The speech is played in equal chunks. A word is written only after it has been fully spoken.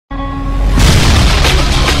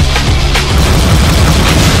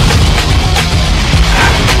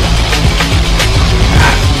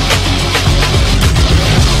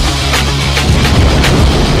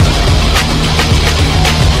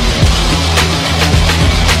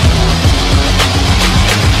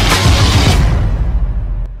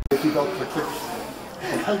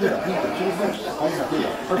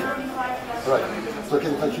It's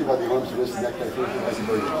okay if I keep on the arms, the wrist, the neck, I think I can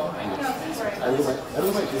go in. I don't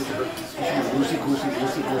know my hands are loosey goosey,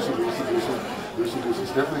 loosey goosey, loosey goosey, loosey goosey.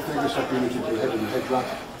 Step my fingers, start breathing into your head, and your head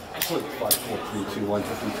drops. 5, 4, 3, 2, 1,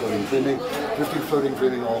 drifting, floating,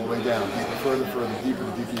 dreaming all the way down. Deeper, further, deeper,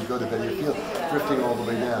 the deeper you go, the better you feel. Drifting all the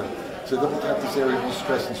way down. So double tap this area of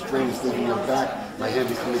stress and strain is leaving your back. My hand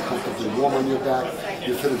becoming comfortably warm on your back.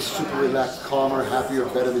 You're feeling super relaxed, calmer, happier,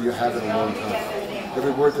 better than you have in a long time.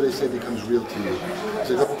 Every word that I say becomes real to you.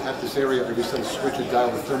 So double tap this area, or you set a switch or dial,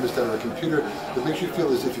 a thermostat, or a computer that makes you feel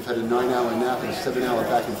as if you've had a 9-hour nap and a 7-hour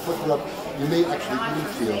back and foot rub. You may actually even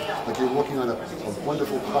feel like you're walking on a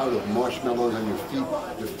wonderful cloud of marshmallows on your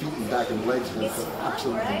feet and back and legs, and it feels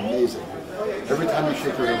absolutely amazing. Every time you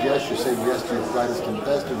shake your head yes, you're saying yes to your brightest and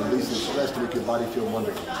best and releasing stress to make your body feel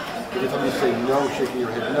wonderful. Every time you say no, shaking your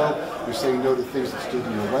head no, you're saying no to things that stood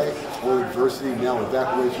in your way, or adversity now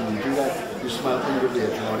evaporates when you do that. You smile inwardly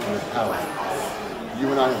at your ultimate power. You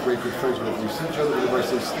and I are great good friends whenever we see each other. Whenever I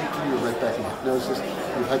say sleep to you, you're right back in hypnosis.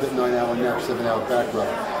 We've had that 9-hour nap, 7-hour back rub.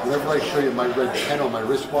 Whenever I show you my red pen on my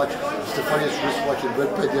wristwatch, it's the funniest wristwatch and red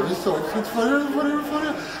pen you ever saw. It's funnier.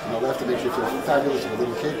 And I'll have to make you feel fabulous as a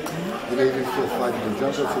little kid. You may even feel fine and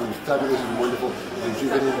jumper, feeling fabulous and wonderful and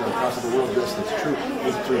rejuvenated and across the world. Yes, that's true.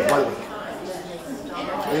 It's true. Vitally.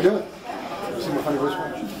 How you doing? You see my funny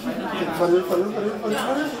wristwatch? Funnier.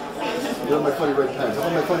 You know my funny red pens. I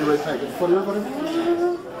love my funny red pen. Funnier.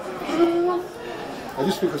 I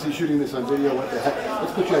just because he's shooting this on video, what the heck?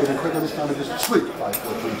 Let's put you out even quicker this time and just sleep. 5,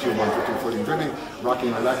 4, 3, 2, 1, drifting, floating, dreaming,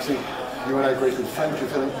 rocking, relaxing. You and I, great good friends, you're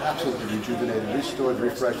feeling absolutely rejuvenated, restored,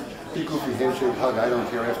 refreshed. Big goofy handshake, hug, I don't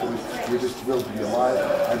care after this. We're just thrilled to be alive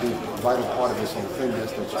and be a vital part of this whole thing.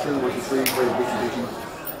 Yes, that's true. 1, 2, 3, very wicky.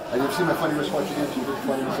 And you've seen my funny wristwatch again? You look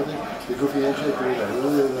funny or something? The goofy handshake? There you go.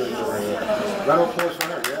 Round of applause for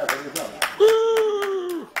her. Yeah, there you go.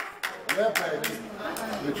 Woo! Yeah, baby.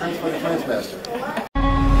 The Trance-Master.